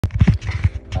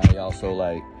also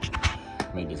like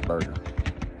made this burger,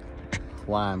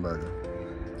 Hawaiian burger.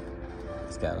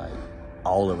 It's got like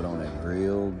all of it on it,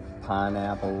 grilled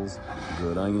pineapples,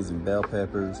 grilled onions and bell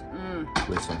peppers,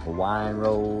 with some Hawaiian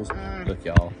rolls. Look,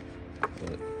 y'all,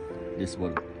 look, that's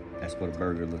what a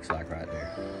burger looks like right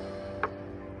there.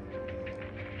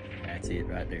 That's it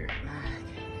right there.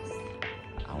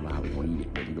 I don't know how we're gonna eat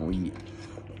it, but we're gonna eat it.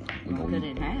 We're gonna cut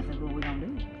it in half is what we're gonna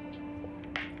do.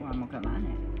 Or I'm gonna cut mine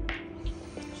in half.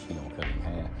 She gonna cut it in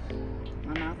half.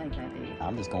 My mouth ain't that big.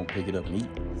 I'm just gonna pick it up and eat.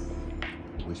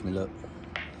 Wish me luck.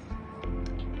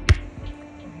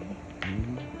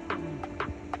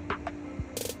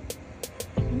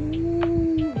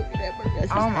 Ooh, look at that burger.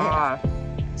 That's just half.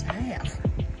 It's half.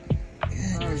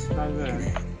 Goodness. So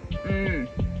good.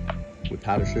 With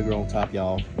powdered sugar on top,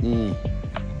 y'all.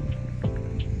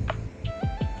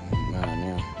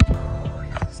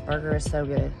 This burger is so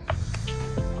good.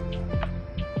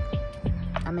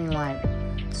 I mean, like,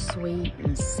 sweet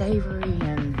and savory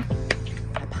and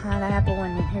a pineapple,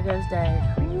 and then here goes Dave.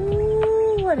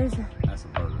 Ooh, what is it? That's a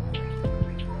burger.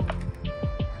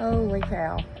 Holy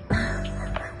cow.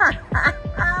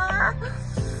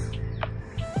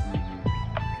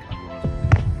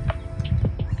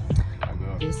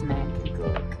 This man can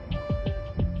cook.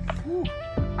 Whew.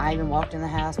 I even walked in the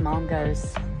house. Mom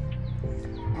goes,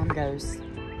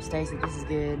 Stacy, this is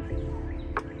good.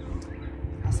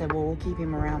 I said, well, we'll keep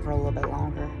him around for a little bit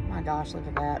longer. My gosh, look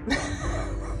at that.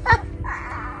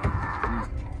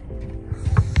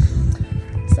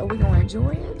 So we're going to enjoy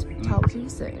it. Talk to you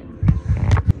soon.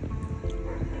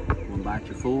 1 bite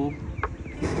you're full,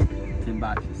 10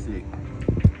 bites you're sick.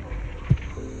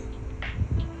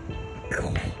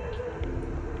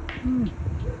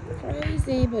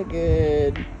 Crazy, but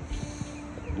good.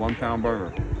 1 pound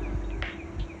burger.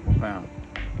 1 pound.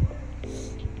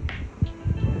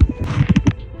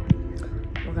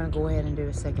 We're gonna go ahead and do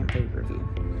a second food review.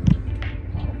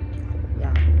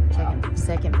 Yeah,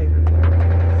 second food review.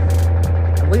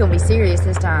 We're gonna be serious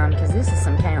this time because this is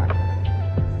some count.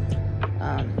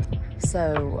 I'm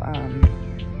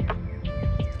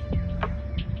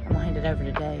gonna hand it over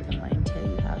to Dave and let him tell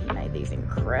you how he made these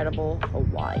incredible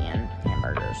Hawaiian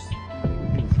hamburgers.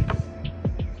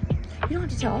 You don't have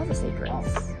to tell all the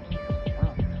secrets.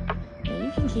 Yeah,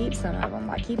 you can keep some of them,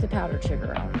 like keep the powdered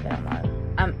sugar on down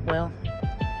low. Well,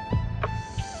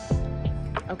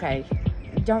 okay,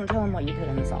 don't tell them what you put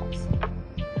in the sauce.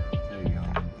 There you go.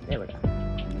 There we go.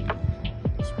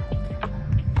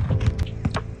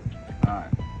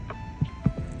 Alright.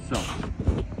 So,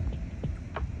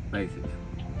 basics.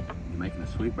 You're making a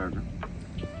sweet burger.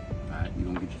 Alright, you're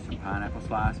gonna get you some pineapple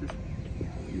slices.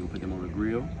 You're gonna put them on the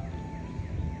grill.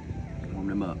 Warm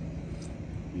them up.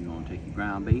 You're gonna take your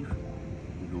ground beef.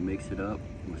 You're gonna mix it up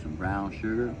with some brown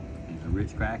sugar and some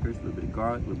Ritz crackers, a little bit of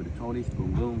garlic, a little bit of Tony's,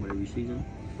 boom boom, whatever you season.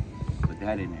 Put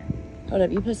that in there. Hold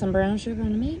up, you put some brown sugar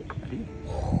on the meat? I did.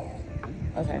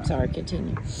 Okay, I'm sorry,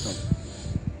 continue. So,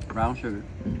 brown sugar,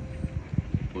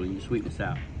 pulling your sweetness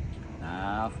out.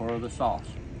 Now for the sauce.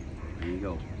 There you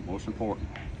go. Most important.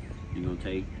 You're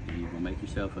gonna make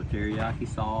yourself a teriyaki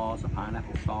sauce, a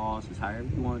pineapple sauce, it's however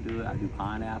you want to do it. I do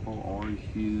pineapple, orange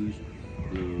juice,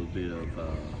 a little bit of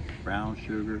brown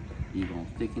sugar. You're gonna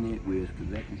thicken it with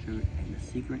Quebecan sugar and the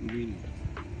secret ingredient.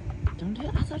 Don't tell.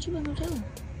 I thought you weren't gonna tell him.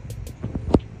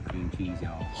 Cream cheese,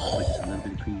 y'all. Put just a little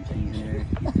bit of cream cheese in there.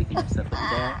 You thicken yourself with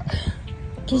that.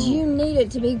 Cause you need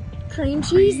it to be cream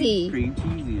cheesy. Cream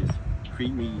cheesy is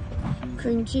creamy.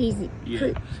 Cream cheesy.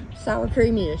 Yeah. Sour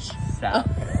creamy-ish. Sour.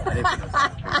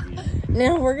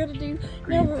 Now we're gonna do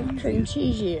cream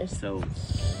cheesy. So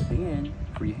then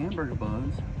for your hamburger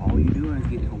buns, all you're doing is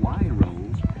get the Hawaiian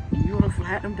rolls. You're gonna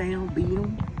flatten them down, beat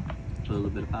them, put a little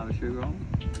bit of powdered sugar on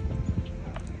it.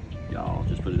 Y'all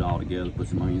just put it all together, put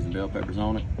some onions and bell peppers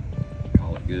on it.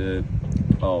 Call it good.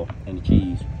 Oh, and the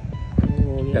cheese.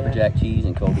 Oh, yeah. Pepper jack cheese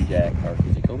and Colby Jack. Or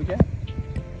is it Colby Jack?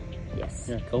 Yes.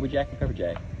 Yeah, Colby Jack and pepper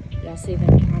jack. Y'all see the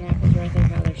pineapples right there,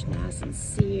 how they're nice and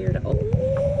seared. Oh.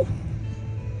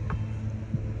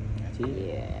 That's it.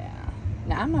 Yeah.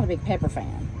 Now, I'm not a big pepper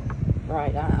fan.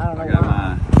 Right, I don't know got why.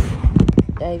 mine.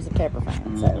 Dave's a pepper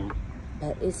fan, so.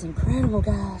 But it's incredible,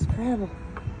 guys. Incredible.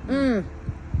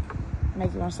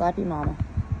 Make you want to slap your mama.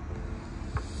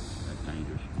 That's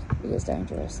dangerous. It is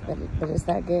dangerous, but it's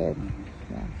that good.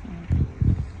 Yeah.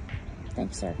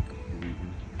 Thank you, sir.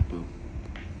 Well,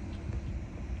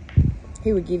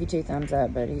 He would give you 2 thumbs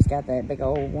up, but he's got that big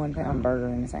old 1 pound burger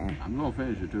in his hand. I'm gonna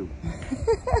finish it too.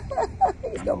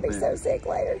 He's gonna be so sick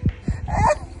later.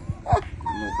 I'm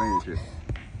gonna finish it.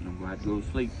 I'm gonna have to go to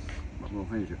sleep. I'm gonna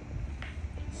finish it.